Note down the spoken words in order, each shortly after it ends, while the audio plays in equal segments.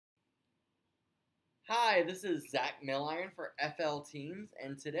Hi, this is Zach Milliron for FL Teams,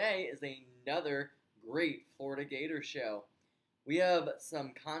 and today is another great Florida Gators show. We have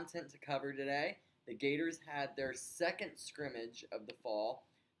some content to cover today. The Gators had their second scrimmage of the fall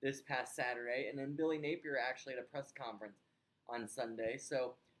this past Saturday, and then Billy Napier actually had a press conference on Sunday.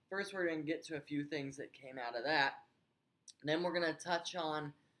 So, first, we're going to get to a few things that came out of that. And then, we're going to touch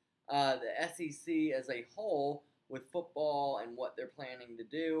on the SEC as a whole with football and what they're planning to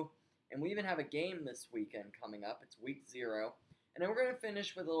do. And we even have a game this weekend coming up. It's week 0. And then we're going to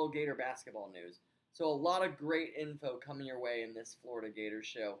finish with a little Gator basketball news. So a lot of great info coming your way in this Florida Gators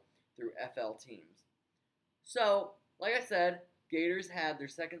show through FL Teams. So, like I said, Gators had their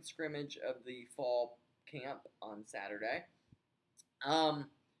second scrimmage of the fall camp on Saturday.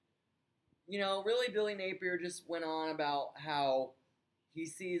 Really Billy Napier just went on about how he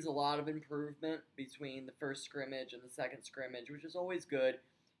sees a lot of improvement between the first scrimmage and the second scrimmage, which is always good.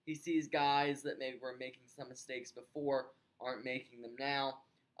 He sees guys that maybe were making some mistakes before aren't making them now.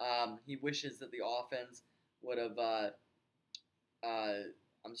 He wishes that the offense would have.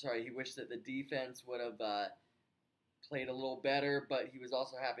 He wished that the defense would have played a little better, but he was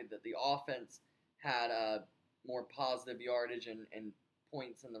also happy that the offense had more positive yardage and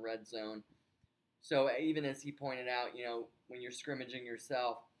points in the red zone. So even as he pointed out, when you're scrimmaging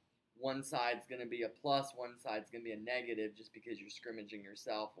yourself, one side's going to be a plus, one side's going to be a negative just because you're scrimmaging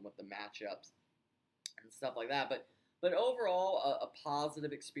yourself and with the matchups and stuff like that. But overall, a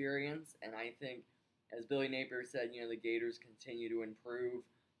positive experience, and I think, as Billy Napier said, the Gators continue to improve.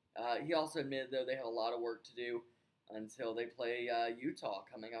 He also admitted, though, they have a lot of work to do until they play Utah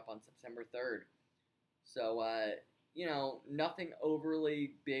coming up on September 3rd. So, nothing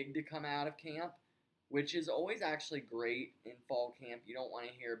overly big to come out of camp, which is always actually great in fall camp. You don't want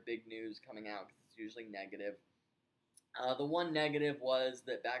to hear big news coming out because it's usually negative. The one negative was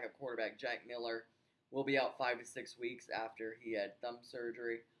that backup quarterback Jack Miller will be out 5 to 6 weeks after he had thumb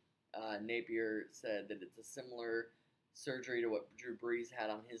surgery. Napier said that it's a similar surgery to what Drew Brees had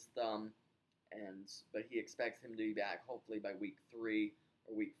on his thumb, but he expects him to be back hopefully by week 3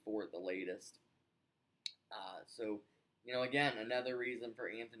 or week 4 at the latest. Again, another reason for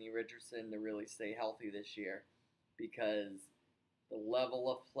Anthony Richardson to really stay healthy this year, because the level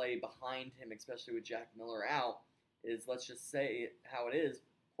of play behind him, especially with Jack Miller out, is, let's just say how it is,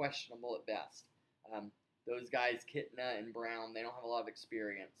 questionable at best. Those guys, Kitna and Brown, they don't have a lot of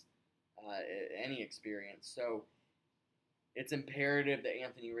experience, any experience. So it's imperative that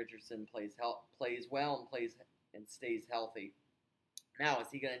Anthony Richardson plays well and stays healthy. Now, is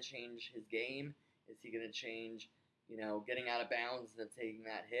he going to change his game? Is he going to change, getting out of bounds and taking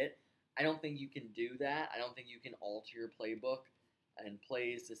that hit? I don't think you can do that. I don't think you can alter your playbook and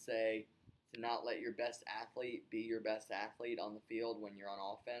plays to not let your best athlete be your best athlete on the field when you're on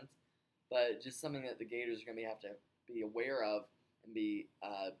offense. But just something that the Gators are going to have to be aware of and be,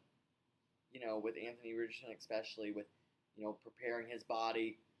 with Anthony Richardson especially, with, preparing his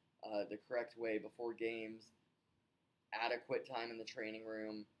body the correct way before games, adequate time in the training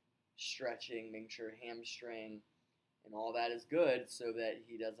room, stretching, making sure hamstring and all that is good so that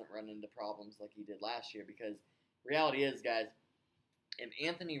he doesn't run into problems like he did last year. Because reality is, guys, if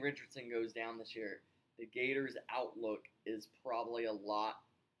Anthony Richardson goes down this year, the Gators' outlook is probably a lot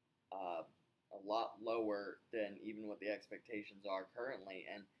lower than even what the expectations are currently.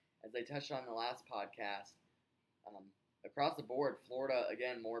 And as I touched on in the last podcast, across the board, Florida,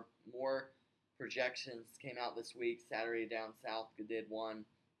 again, more projections came out this week. Saturday down south did one.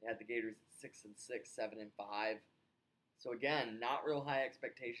 They had the Gators at 6-6, 7-5. So again, not real high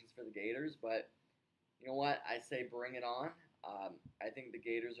expectations for the Gators, but you know what? I say bring it on. I think the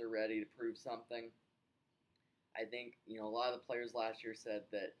Gators are ready to prove something. I think, a lot of the players last year said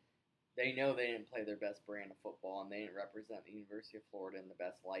that they know they didn't play their best brand of football and they didn't represent the University of Florida in the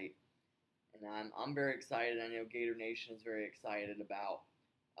best light. And I'm very excited. I know Gator Nation is very excited about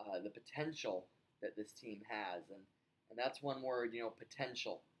the potential that this team has. And that's one word,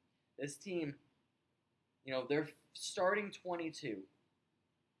 potential. This team, they're starting 22.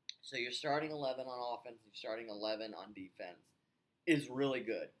 So you're starting 11 on offense, you're starting 11 on defense, is really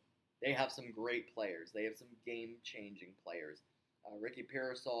good. They have some great players. They have some game-changing players. Ricky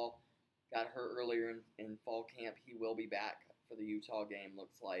Parasol got hurt earlier in fall camp. He will be back for the Utah game,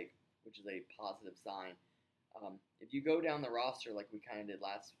 looks like, which is a positive sign. If you go down the roster like we kind of did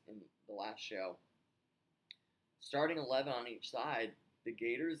in the last show, starting 11 on each side, the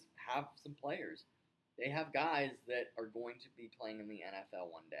Gators have some players. They have guys that are going to be playing in the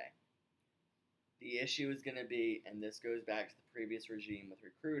NFL one day. The issue is going to be, and this goes back to the previous regime with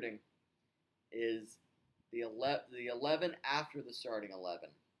recruiting, is the 11 after the starting 11.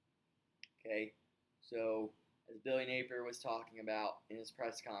 Okay? So, as Billy Napier was talking about in his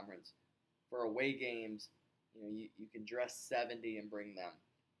press conference, for away games, you can dress 70 and bring them.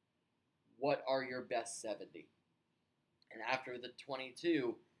 What are your best 70? And after the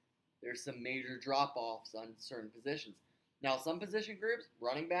 22, there's some major drop-offs on certain positions. Now, some position groups,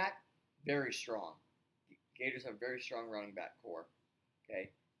 running back, very strong. Gators have a very strong running back core.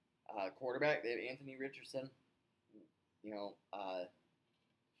 Okay, quarterback, they have Anthony Richardson. You know,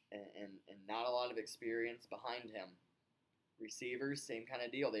 and not a lot of experience behind him. Receivers, same kind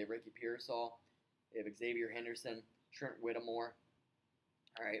of deal. They have Ricky Pearsall, they have Xavier Henderson, Trent Whittemore.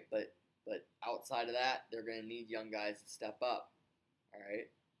 All right, but outside of that, they're going to need young guys to step up. All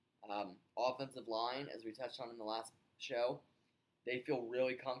right, offensive line, as we touched on in the last show, they feel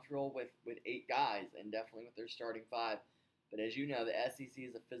really comfortable with 8 guys and definitely with their starting 5. But as you know, the SEC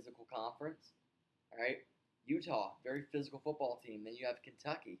is a physical conference. All right, Utah, very physical football team. Then you have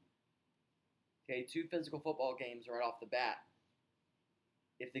Kentucky. Okay, 2 physical football games right off the bat.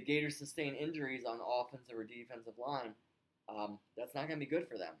 If the Gators sustain injuries on the offensive or defensive line, that's not going to be good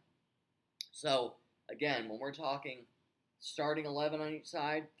for them. So, again, when we're talking starting 11 on each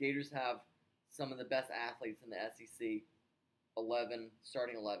side, Gators have some of the best athletes in the SEC,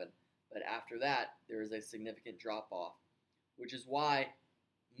 starting 11. But after that, there is a significant drop-off, which is why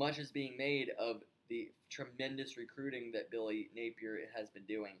much is being made of the tremendous recruiting that Billy Napier has been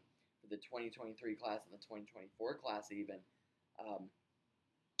doing for the 2023 class and the 2024 class even.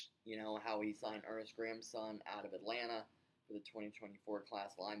 How he signed Ernest Graham's son out of Atlanta for the 2024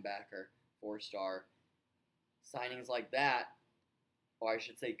 class linebacker, 4-star. Signings like that, or I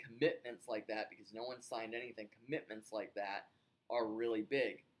should say commitments like that, because no one signed anything, commitments like that are really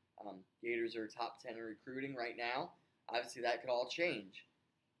big. Gators are top 10 in recruiting right now. Obviously, that could all change.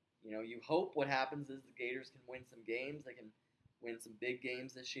 You hope what happens is the Gators can win some games. They can win some big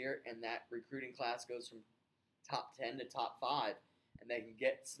games this year, and that recruiting class goes from top 10 to top 5, and they can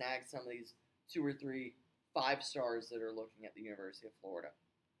snag some of these 2 or 3 5-stars that are looking at the University of Florida.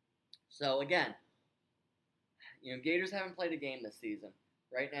 So, again, Gators haven't played a game this season.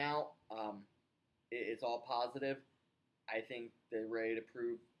 Right now, it's all positive. I think they're ready to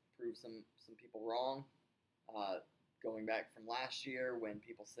prove some people wrong. Going back from last year when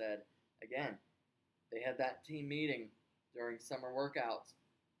people said, again, they had that team meeting during summer workouts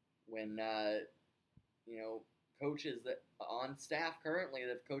when, coaches that on staff currently that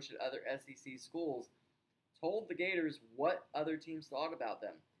have coached at other SEC schools told the Gators what other teams thought about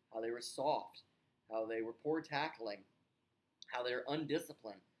them, how they were soft, how they were poor tackling, how they're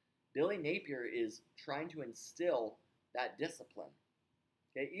undisciplined. Billy Napier is trying to instill that discipline.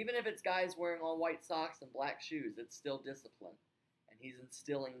 Okay, even if it's guys wearing all white socks and black shoes, it's still discipline. And he's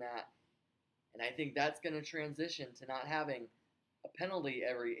instilling that. And I think that's going to transition to not having a penalty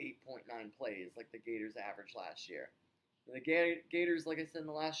every 8.9 plays like the Gators averaged last year. And the Gators, like I said in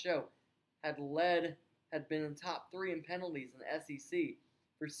the last show, had been in top 3 in penalties in the SEC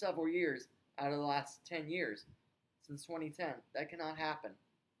for several years out of the last 10 years, since 2010. That cannot happen.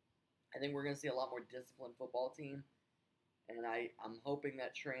 I think we're going to see a lot more disciplined football team, and I'm hoping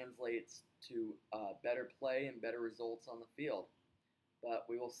that translates to better play and better results on the field. But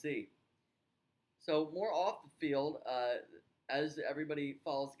we will see. So more off the field, as everybody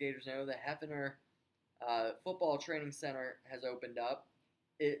follows the Gators know, the Hefner Football Training Center has opened up.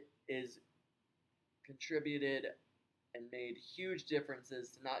 It is contributed and made huge differences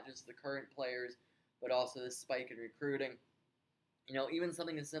to not just the current players, but also the spike in recruiting. Even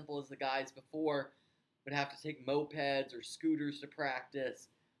something as simple as the guys before would have to take mopeds or scooters to practice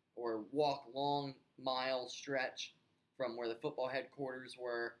or walk long mile stretch from where the football headquarters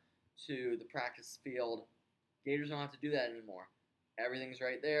were to the practice field. Gators don't have to do that anymore. Everything's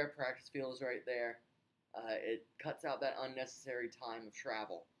right there. Practice field is right there. It cuts out that unnecessary time of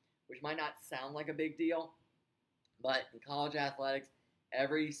travel, which might not sound like a big deal, but in college athletics,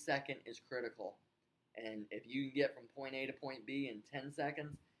 every second is critical. And if you can get from point A to point B in 10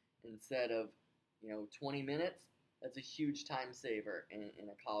 seconds instead of 20 minutes, that's a huge time saver in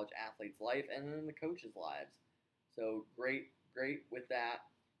a college athlete's life and in the coaches' lives. So great with that.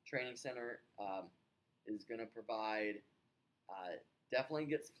 Training center is going to provide, definitely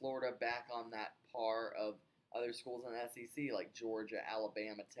gets Florida back on that par of other schools in the SEC like Georgia,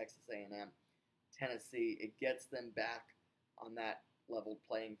 Alabama, Texas A&M, Tennessee. It gets them back on that leveled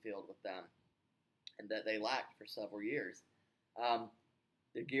playing field with them, and that they lacked for several years.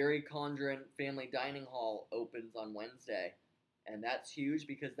 The Gary Condren Family Dining Hall opens on Wednesday, and that's huge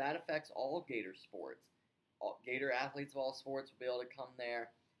because that affects all Gator sports. Gator athletes of all sports will be able to come there,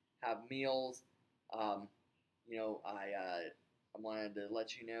 have meals. I wanted to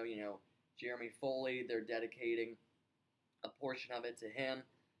let you know, Jeremy Foley, they're dedicating a portion of it to him,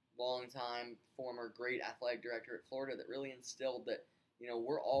 longtime former great athletic director at Florida that really instilled that,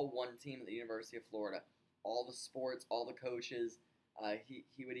 we're all one team at the University of Florida. All the sports, all the coaches.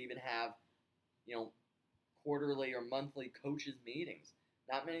 He would even have, you know, quarterly or monthly coaches meetings.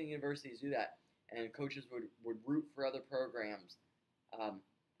 Not many universities do that, and coaches would root for other programs.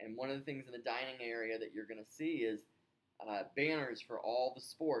 And one of the things in the dining area that you're going to see is banners for all the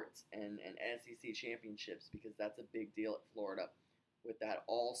sports and SEC championships, because that's a big deal at Florida with that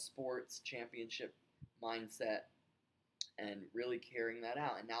all sports championship mindset and really carrying that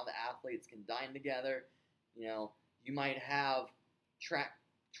out. And now the athletes can dine together. You might have track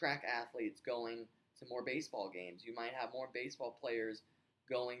athletes going to more baseball games. You might have more baseball players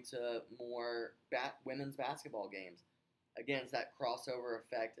going to more women's basketball games. Again, it's that crossover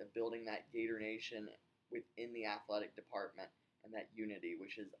effect of building that Gator Nation within the athletic department and that unity,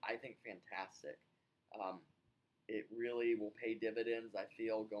 which is, I think, fantastic. It really will pay dividends, I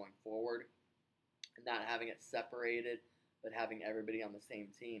feel, going forward, and not having it separated, but having everybody on the same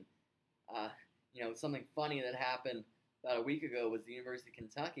team. Something funny that happened about a week ago was the University of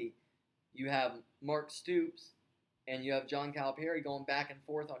Kentucky. You have Mark Stoops and you have John Calipari going back and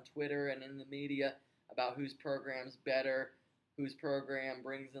forth on Twitter and in the media about whose program's better, whose program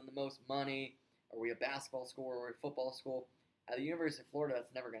brings in the most money. Are we a basketball school or are we a football school? At the University of Florida,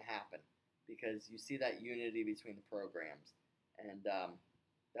 that's never going to happen because you see that unity between the programs. And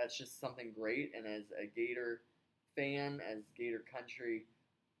that's just something great. And as a Gator fan, as Gator country,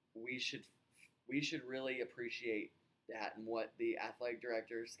 we should really appreciate that and what the athletic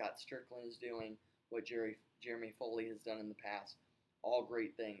director, Scott Strickland, is doing, what Jeremy Foley has done in the past. All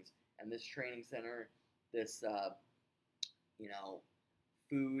great things. And this training center, this,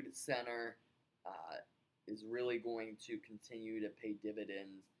 food center is really going to continue to pay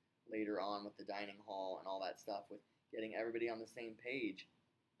dividends later on with the dining hall and all that stuff, with getting everybody on the same page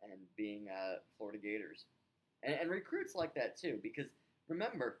and being Florida Gators. And recruits like that too, because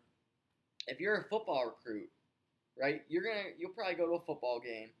remember, if you're a football recruit, right, you'll probably go to a football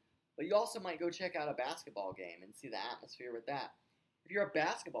game, but you also might go check out a basketball game and see the atmosphere with that. If you're a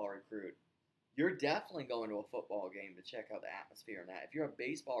basketball recruit, you're definitely going to a football game to check out the atmosphere and that. If you're a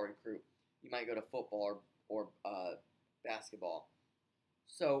baseball recruit, you might go to football or basketball.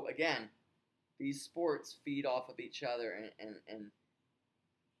 So again, these sports feed off of each other, and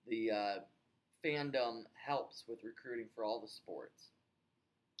the fandom helps with recruiting for all the sports.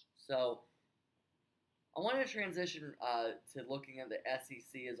 So I wanted to transition to looking at the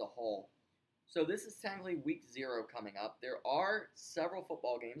SEC as a whole. So this is technically week 0 coming up. There are several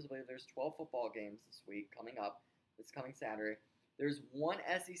football games. I believe there's 12 football games this week coming up, this coming Saturday. There's one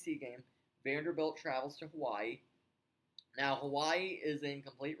SEC game. Vanderbilt travels to Hawaii. Now, Hawaii is in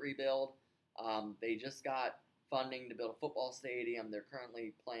complete rebuild. They just got funding to build a football stadium. They're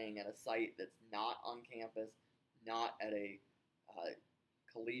currently playing at a site that's not on campus, not at a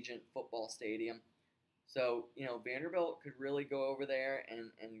collegiate football stadium. So, Vanderbilt could really go over there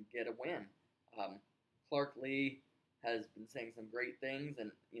and get a win. Clark Lee has been saying some great things,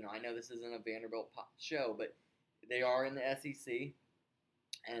 and, I know this isn't a Vanderbilt show, but they are in the SEC,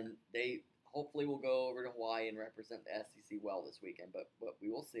 and they hopefully will go over to Hawaii and represent the SEC well this weekend, but we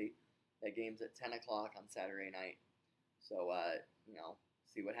will see. That game's at 10 o'clock on Saturday night, so,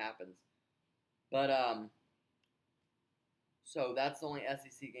 see what happens. But, so that's the only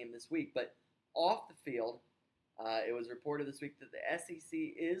SEC game this week, but off the field, it was reported this week that the SEC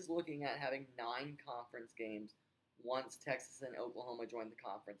is looking at having 9 conference games once Texas and Oklahoma join the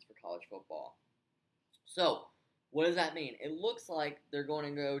conference for college football. So, what does that mean? It looks like they're going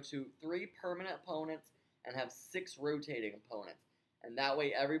to go to 3 permanent opponents and have 6 rotating opponents. And that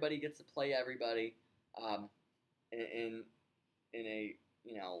way everybody gets to play everybody in a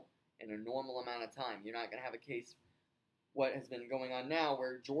normal amount of time. You're not going to have a case what has been going on now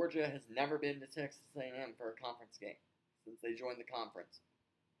where Georgia has never been to Texas A&M for a conference game since they joined the conference.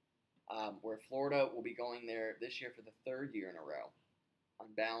 Where Florida will be going there this year for the 3rd year in a row.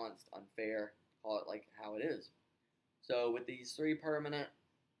 Unbalanced, unfair, call it like how it is. So with these 3 permanent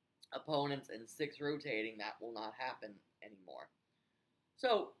opponents and 6 rotating, that will not happen anymore.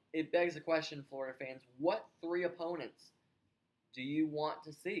 So it begs the question, Florida fans, what 3 opponents do you want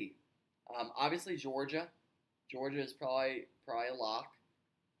to see? Obviously Georgia. Georgia is probably a lock.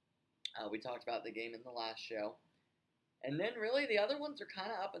 We talked about the game in the last show. And then really the other ones are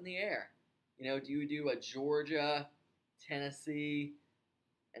kind of up in the air. Do you do a Georgia, Tennessee,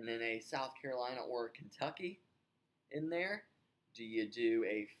 and then a South Carolina or Kentucky in there? Do you do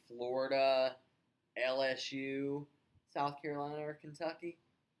a Florida, LSU, South Carolina, or Kentucky?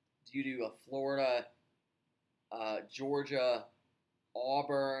 Do you do a Florida, Georgia,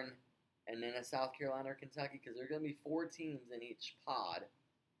 Auburn, and then a South Carolina or Kentucky? Because there are going to be 4 teams in each pod,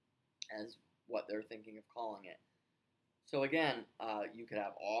 as what they're thinking of calling it. So again, you could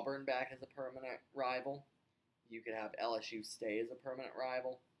have Auburn back as a permanent rival. You could have LSU stay as a permanent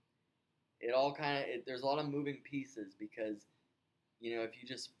rival. It all there's a lot of moving pieces because, if you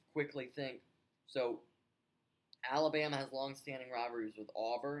just quickly think, so Alabama has long-standing rivalries with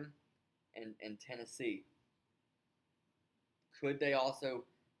Auburn and Tennessee. Could they also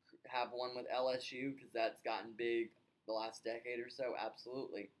have one with LSU because that's gotten big the last decade or so?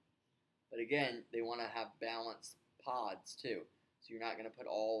 Absolutely. But again, they want to have balanced pods too. So you're not going to put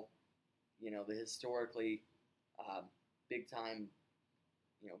all, the historically big time,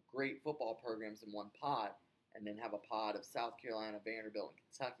 great football programs in one pod and then have a pod of South Carolina, Vanderbilt, and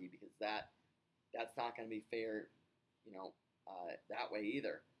Kentucky because that's not going to be fair, that way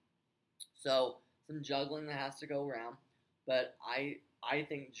either. So some juggling that has to go around. But I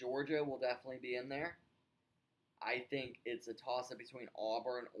think Georgia will definitely be in there. I think it's a toss-up between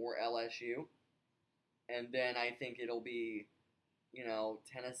Auburn or LSU. And then I think it'll be,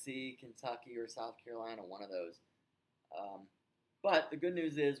 Tennessee, Kentucky, or South Carolina, one of those. But the good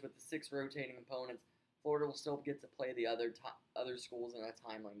news is with the 6 rotating opponents, Florida will still get to play the other schools in a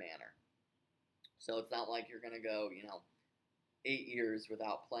timely manner. So it's not like you're going to go, 8 years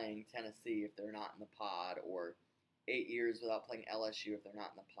without playing Tennessee if they're not in the pod, or 8 years without playing LSU if they're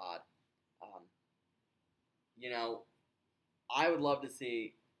not in the pod. I would love to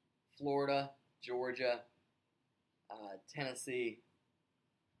see Florida, Georgia, Tennessee,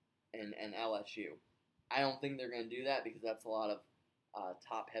 and LSU. I don't think they're going to do that because that's a lot of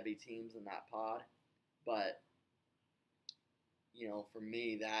top-heavy teams in that pod. But, for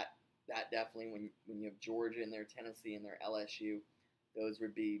me, that definitely, when you have Georgia and their Tennessee and their LSU, those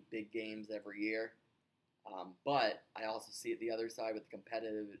would be big games every year. But I also see it the other side with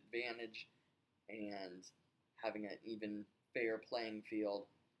competitive advantage and having an even fair playing field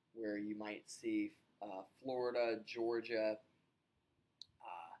where you might see Florida, Georgia,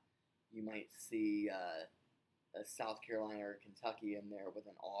 you might see a South Carolina or Kentucky in there with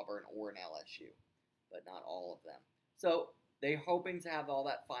an Auburn or an LSU, but not all of them. So they're hoping to have all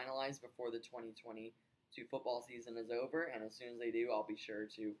that finalized before the 2022 football season is over, and as soon as they do, I'll be sure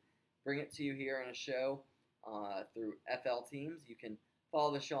to bring it to you here in a show through FL Teams. You can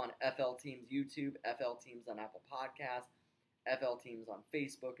follow the show on FL Teams YouTube, FL Teams on Apple Podcasts, FL Teams on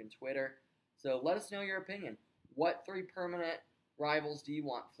Facebook and Twitter. So let us know your opinion. What 3 permanent rivals do you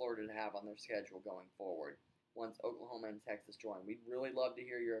want Florida to have on their schedule going forward once Oklahoma and Texas join? We'd really love to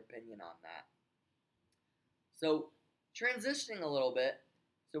hear your opinion on that. So transitioning a little bit,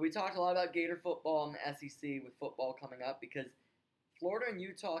 so we talked a lot about Gator football and the SEC with football coming up because Florida and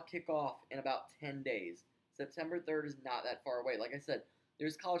Utah kick off in about 10 days. September 3rd is not that far away. Like I said,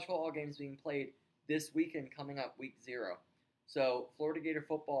 there's college football games being played this weekend coming up, week 0. So Florida Gator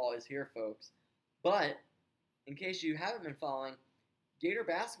football is here, folks. But in case you haven't been following, Gator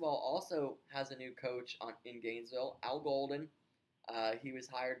basketball also has a new coach in Gainesville, Al Golden. He was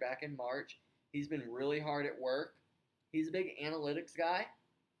hired back in March. He's been really hard at work. He's a big analytics guy,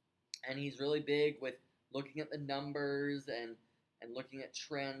 and he's really big with looking at the numbers and looking at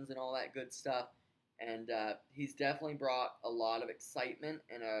trends and all that good stuff. And he's definitely brought a lot of excitement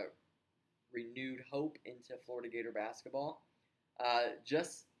and a renewed hope into Florida Gator basketball.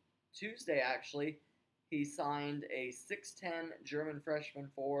 Just Tuesday, actually, he signed a 6'10 German freshman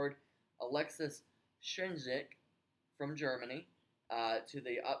forward, Alexis Schinzik, from Germany, to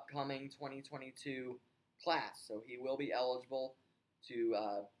the upcoming 2022 class. So he will be eligible to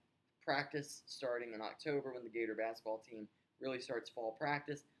practice starting in October when the Gator basketball team really starts fall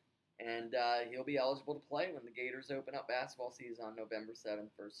practice. And he'll be eligible to play when the Gators open up basketball season on November 7th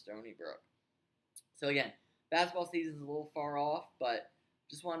for Stony Brook. So again, basketball season is a little far off, but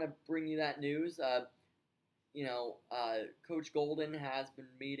just wanted to bring you that news. Coach Golden has been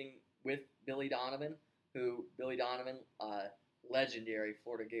meeting with Billy Donovan, legendary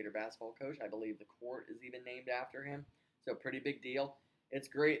Florida Gator basketball coach. I believe the court is even named after him. So pretty big deal. It's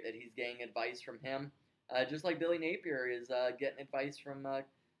great that he's getting advice from him. Just like Billy Napier is getting advice from the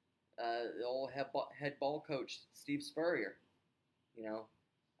old head ball coach, Steve Spurrier.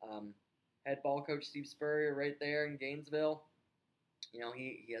 Head ball coach Steve Spurrier right there in Gainesville.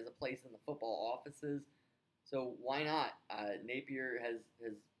 He has a place in the football offices. So why not? Napier has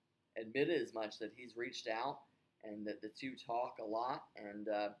admitted as much that he's reached out and that the two talk a lot. And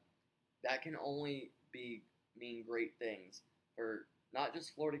that can only mean great things for not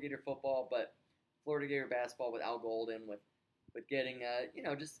just Florida Gator football, but Florida Gator basketball with Al Golden, with getting,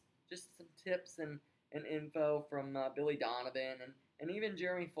 just just some tips and info from Billy Donovan and even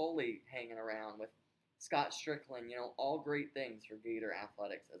Jeremy Foley hanging around with Scott Strickland. All great things for Gator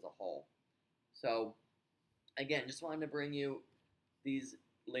athletics as a whole. So, again, just wanted to bring you these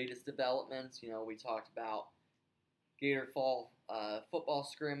latest developments. We talked about Gator fall football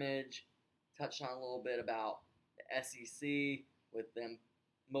scrimmage, touched on a little bit about the SEC with them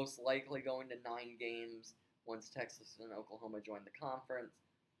most likely going to 9 games once Texas and Oklahoma join the conference.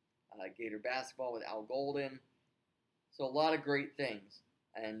 Gator basketball with Al Golden. So a lot of great things.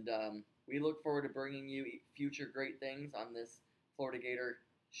 And we look forward to bringing you future great things on this Florida Gator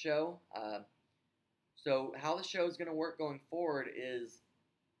show. So how the show is going to work going forward is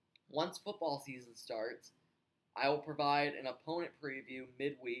once football season starts, I will provide an opponent preview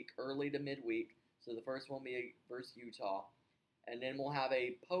midweek, early to midweek. So the first one will be versus Utah. And then we'll have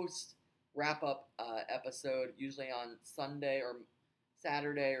a post wrap-up episode, usually on Sunday or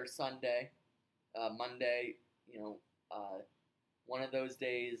Saturday or Sunday. Monday, one of those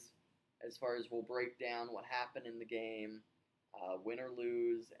days, as far as we'll break down what happened in the game, win or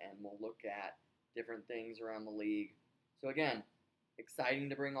lose, and we'll look at different things around the league. So again, exciting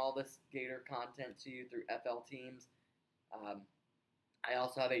to bring all this Gator content to you through FL Teams. I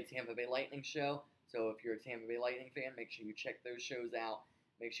also have a Tampa Bay Lightning show, so if you're a Tampa Bay Lightning fan, make sure you check those shows out.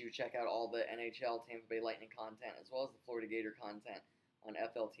 Make sure you check out all the NHL Tampa Bay Lightning content as well as the Florida Gator content on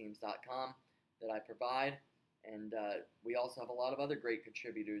flteams.com that I provide. And we also have a lot of other great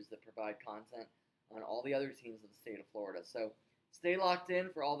contributors that provide content on all the other teams of the state of Florida. So stay locked in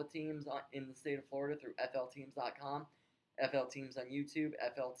for all the teams in the state of Florida through flteams.com, FL Teams on YouTube,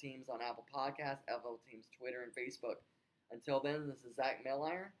 FL Teams on Apple Podcasts, FL Teams Twitter and Facebook. Until then, this is Zach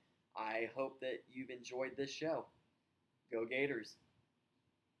Milliron. I hope that you've enjoyed this show. Go Gators!